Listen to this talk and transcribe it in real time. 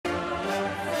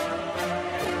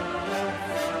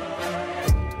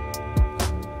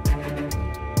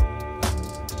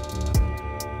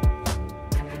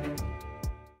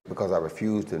because I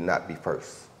refuse to not be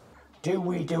first. Do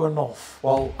we do enough?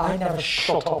 Well, I never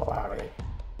shut up about it.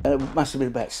 It must have been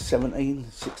about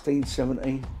 16,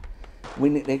 17. We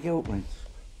nicked their guilt rings.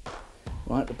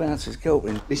 Right, the bouncer's guilt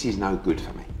ring. This is no good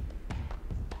for me.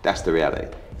 That's the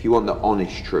reality. If you want the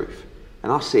honest truth,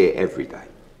 and I see it every day.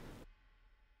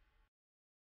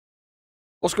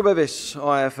 Oscar Bevis,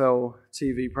 IFL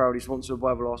TV, proudly sponsored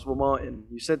by the Last Will Martin.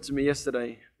 You said to me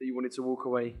yesterday that you wanted to walk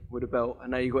away with a belt, and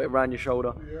now you got it around your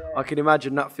shoulder. Yeah. I can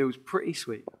imagine that feels pretty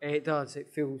sweet. It does. It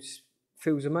feels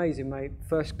amazing, mate.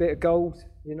 First bit of gold,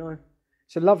 you know.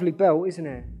 It's a lovely belt, isn't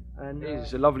it? And it is.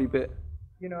 It's a lovely bit.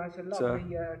 You know, it's a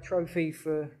lovely trophy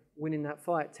for winning that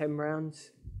fight. 10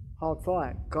 rounds, hard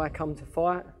fight. Guy come to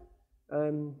fight.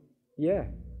 Yeah.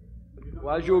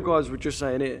 Well, as your guys were just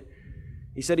saying it,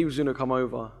 he said he was going to come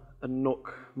over and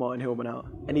knock Martin Hillman out,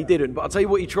 and he didn't. But I'll tell you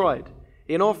what, he tried.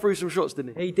 He threw some shots,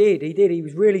 didn't he? He did. He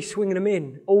was really swinging them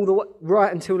in all the way,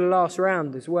 right until the last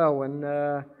round as well. And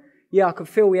yeah, I could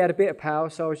feel he had a bit of power,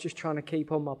 so I was just trying to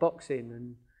keep on my boxing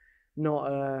and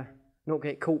not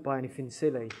get caught by anything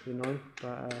silly, you know.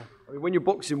 But I mean, when you're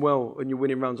boxing well and you're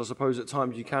winning rounds, I suppose at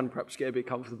times you can perhaps get a bit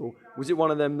comfortable. Was it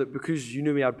one of them that because you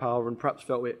knew he had power and perhaps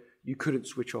felt it, you couldn't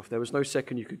switch off? There was no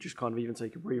second you could just kind of even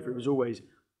take a breather. It was always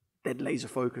dead laser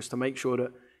focus to make sure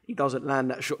that he doesn't land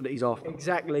that shot that he's after.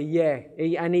 Exactly, yeah.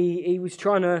 He was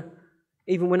trying to,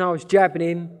 even when I was jabbing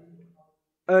him,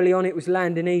 early on it was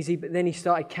landing easy, but then he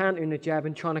started countering the jab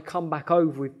and trying to come back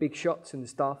over with big shots and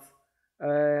stuff.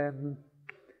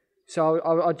 So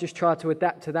I just tried to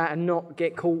adapt to that and not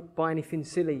get caught by anything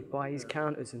silly, by his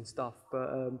counters and stuff.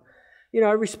 But you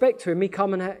know, respect to him.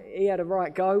 He had a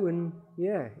right go, and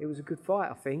yeah, it was a good fight,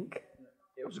 I think.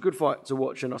 It was a good fight to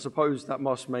watch, and I suppose that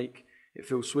must make it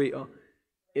feel sweeter.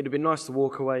 It'd have been nice to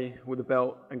walk away with the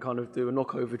belt and kind of do a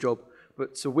knockover job,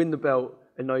 but to win the belt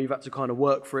and know you've had to kind of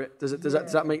work for it, does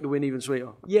that make the win even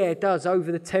sweeter? Yeah, it does.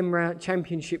 Over the 10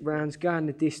 championship rounds, going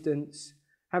the distance,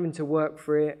 having to work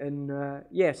for it, and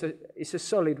yeah, so it's a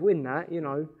solid win. That, you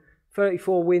know,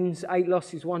 34 wins, 8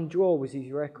 losses, 1 draw was his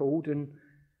record, and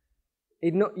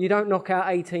you don't knock out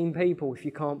 18 people if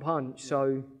you can't punch.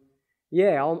 So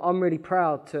yeah, I'm really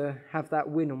proud to have that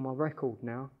win on my record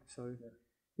now. So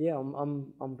yeah,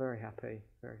 I'm very happy.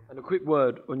 Very happy. And a quick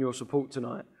word on your support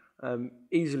tonight.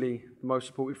 Easily the most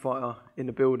supported fighter in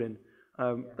the building.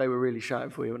 They were really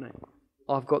shouting for you, weren't they?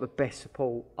 I've got the best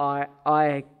support.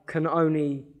 I can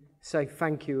only say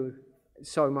thank you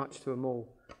so much to them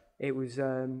all. It was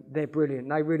they're brilliant.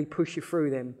 They really push you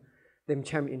through them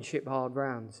championship hard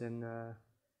rounds, and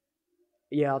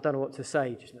yeah, I don't know what to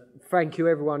say. Just thank you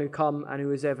everyone who come and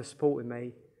who has ever supported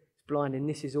me. It's blinding.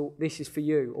 This is for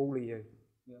you, all of you.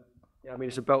 Yeah, I mean,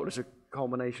 it's a belt that's a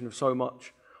culmination of so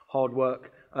much hard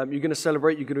work. You're going to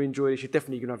celebrate, you're going to enjoy this, you're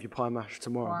definitely going to have your pie mash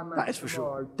tomorrow. That is for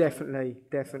sure. Definitely.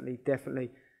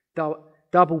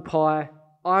 Double pie.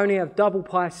 I only have double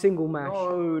pie, single mash.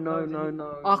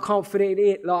 No. I can't fit it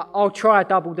in. Like, I'll try a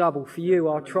double for you.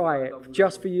 I'll try it.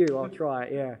 Just for you, I'll try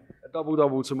it, yeah. A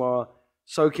double tomorrow.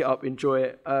 Soak it up, enjoy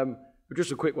it. But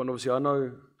just a quick one, obviously. I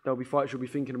know there'll be fights you'll be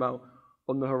thinking about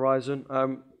on the horizon.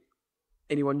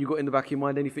 Anyone you got in the back of your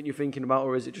mind, anything you're thinking about,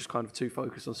 or is it just kind of too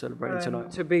focused on celebrating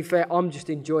tonight? To be fair, I'm just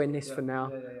enjoying this for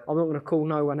now. I'm not going to call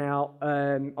no one out.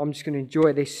 I'm just going to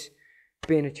enjoy this,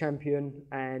 being a champion,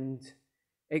 and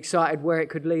excited where it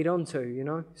could lead on to, you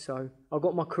know? So I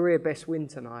got my career best win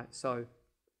tonight, so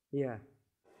yeah.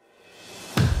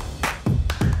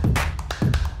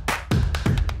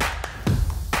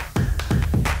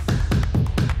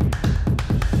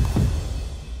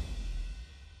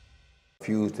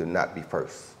 Refuse to not be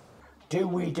first. Do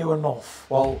we do enough?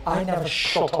 Well, I never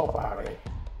shut up about it.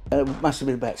 It must have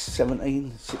been about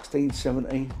 16,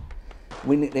 17.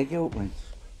 We nicked their guilt rings.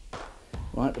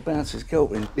 Right, the bouncer's guilt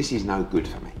ring. This is no good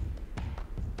for me.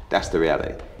 That's the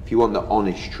reality. If you want the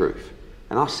honest truth,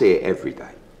 and I see it every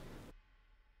day.